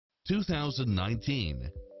2019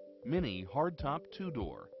 MINI Hardtop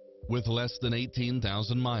 2-door. with less than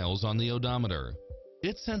 18,000 miles on the odometer.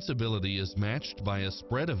 Its sensibility is matched by a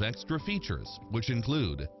spread of extra features, which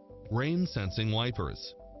include rain-sensing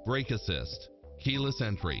wipers, brake assist, keyless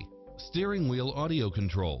entry, steering wheel audio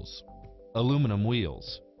controls, aluminum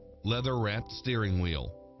wheels, leather-wrapped steering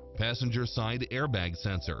wheel, passenger side airbag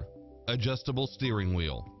sensor, adjustable steering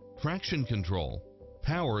wheel, traction control,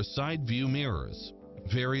 power side view mirrors,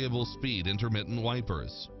 variable speed intermittent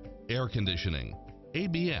wipers, air conditioning,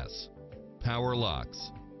 ABS, power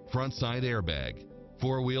locks, front side airbag,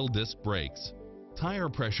 four-wheel disc brakes, tire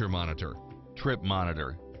pressure monitor, trip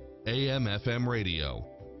monitor, AM/FM radio,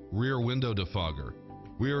 rear window defogger.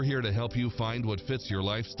 We're here to help you find what fits your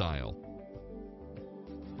lifestyle.